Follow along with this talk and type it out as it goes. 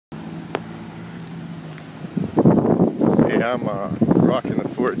Hey, I'm rocking the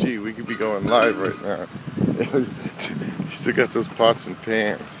 4G. We could be going live right now. You still got those pots and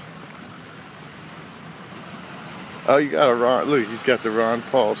pans. Oh, you got a Ron. Look, he's got the Ron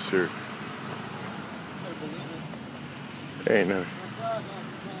Paul shirt. Ain't no.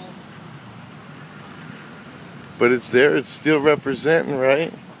 But it's there. It's still representing,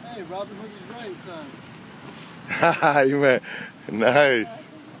 right? Hey, Robin Hood is right, son. Haha, you went nice.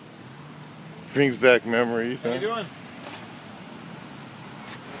 Brings back memories. How Huh? you doing?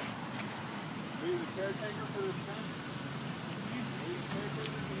 Are you the caretaker for this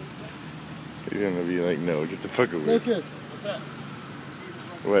tent? You're gonna be like, no, get the fuck away. Lucas. What's that?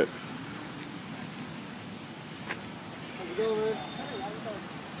 What? How's it going, man?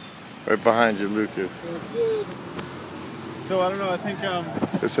 Right behind you, Lucas. Good. So I don't know. I think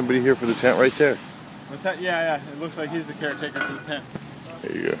There's somebody here for the tent right there. what's that? Yeah. It looks like he's the caretaker for the tent.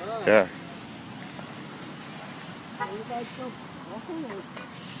 There you go. Yeah.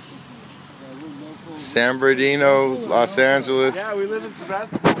 San Bernardino, Los Angeles. Yeah, we live in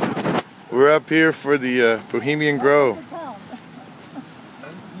Sebastopol now. We're up here for the Bohemian Grove. Thank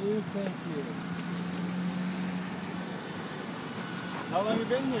you, thank you. How long have you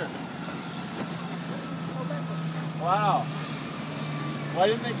been here? Wow. Why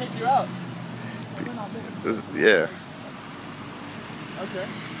didn't they kick you out? Yeah. Okay.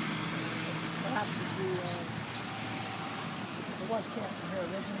 What happened is there was camping here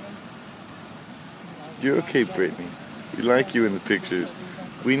originally. You're okay, Brittany. We like you in the pictures.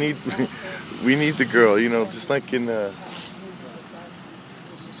 We need the girl, you know, just like in they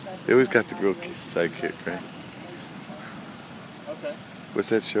always got the girl sidekick, right? Okay. What's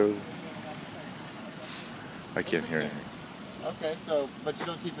that show? I can't hear anything. Okay. So, but you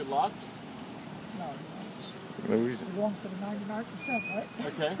don't keep it locked? No reason. It belongs to the 99%, right?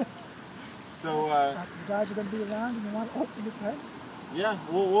 Okay. So, You guys are going to be around and you want to open it, right? yeah,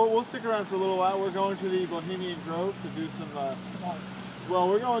 we'll stick around for a little while. We're going to the Bohemian Grove to do some. Well,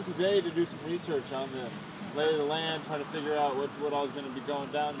 we're going today to do some research on the lay of the land, trying to figure out what all is going to be going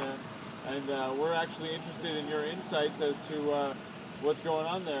down there, and we're actually interested in your insights as to what's going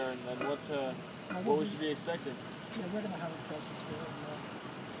on there and what we should be expecting. Yeah, we're going to have a presence here.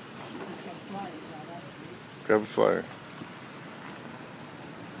 And, some flyers on that. Grab a flyer.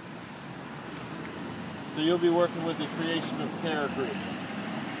 So you'll be working with the Creation of Care group.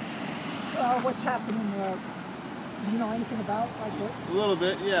 What's happening there? Do you know anything about like what? A little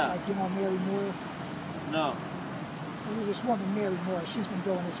bit, yeah. Like Mary Moore? No. Well, there's this woman, Mary Moore. She's been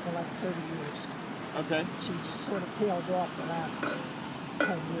doing this for like 30 years. Okay. She's sort of tailed off the last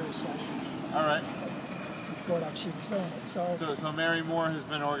 10 years session. All right. Before that, she was doing it. So Mary Moore has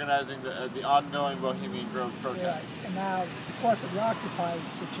been organizing the ongoing Bohemian Grove protest. yeah, and now because of the Occupy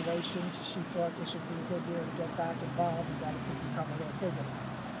situation, she thought this would be a good year to get back involved and that it could become a little bigger.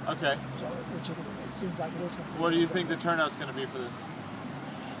 Okay. So, which it seems like it is going to be. What do you think the turnout's going to be for this?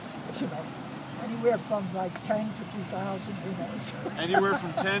 You know, anywhere from like 10 to 2,000, who knows? Anywhere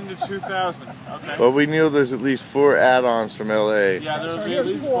from 10 to 2,000. Okay. Well, we know there's at least 4 add-ons from LA. Yeah, there'll So be at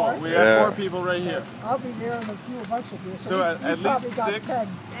here's least 4. 4. We have 4 people right here. I'll be there and a few of us will be there. So we at probably least got 6? 10.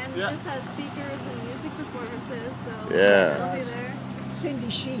 And Yeah. this has speakers and music performances, so Yeah. we'll be there. Cindy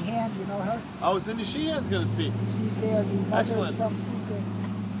Sheehan, you know her? Oh, Cindy Sheehan's going to speak. She's there. The mothers Excellent. from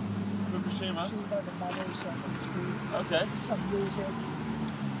Fukushima. She's one of the mothers that can speak. Okay. Some music.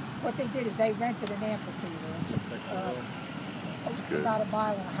 What they did is they rented an amphitheater. It's about 1.5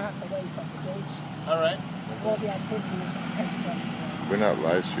 miles away from the gates. All right. All the activity is going to take place there. We're not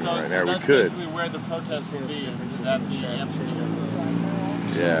live streaming right now. We that's could. basically where the protest will be, is at the amphitheater.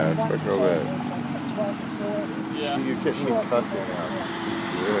 Yeah, Once fuck it's all over, that. It's like from 12 to 4. Yeah. You're getting me cussing now.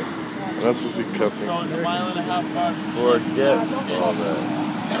 Really? We're not supposed to be cussing. So it's a 1.5 miles bus. Forget all that.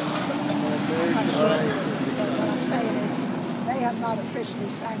 I'm not sure it is. What I'm saying is they have not officially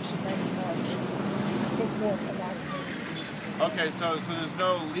sanctioned any march. I think more for that. Okay, so there's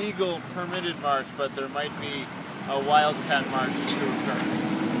no legal permitted march, but there might be a wildcat march to occur.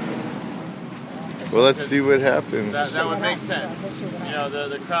 Well, let's see what happens. That would make sense. You know,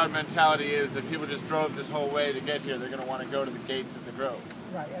 the crowd mentality is that people just drove this whole way to get here. They're going to want to go to the gates of the Grove.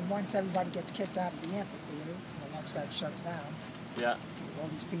 Right, and once everybody gets kicked out of the amphitheater, and once that shuts down, Yeah. all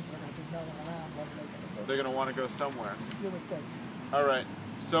these people are going to be milling around. What are they going to do? They're going to want to go somewhere. You would think. All right.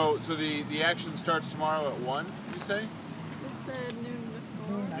 So the action starts tomorrow at 1, you say? This said noon to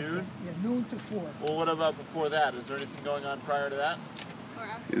 4. Noon, I Noon? think. Yeah, noon to 4. Well, what about before that? Is there anything going on prior to that? Or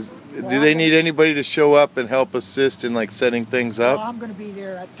after. Do they need anybody to show up and help assist in like setting things Well, up? I'm going to be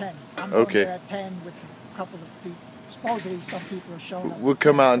there at 10. I'm Okay. going there at 10 with a couple of people, supposedly some people are showing up. We'll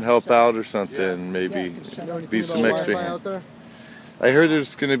come out and help out or Yeah. something, maybe Yeah, to set up be some Wi-Fi extra Wi-Fi hand. out there? I heard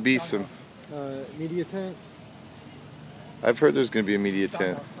there's going to be some. Media tent? I've heard there's going to be a media Don't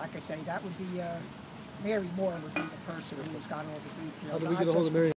tent. know. Like I say, that would be Mary Moore would be the person who's got all the details. How do we I get a hold just of Mary?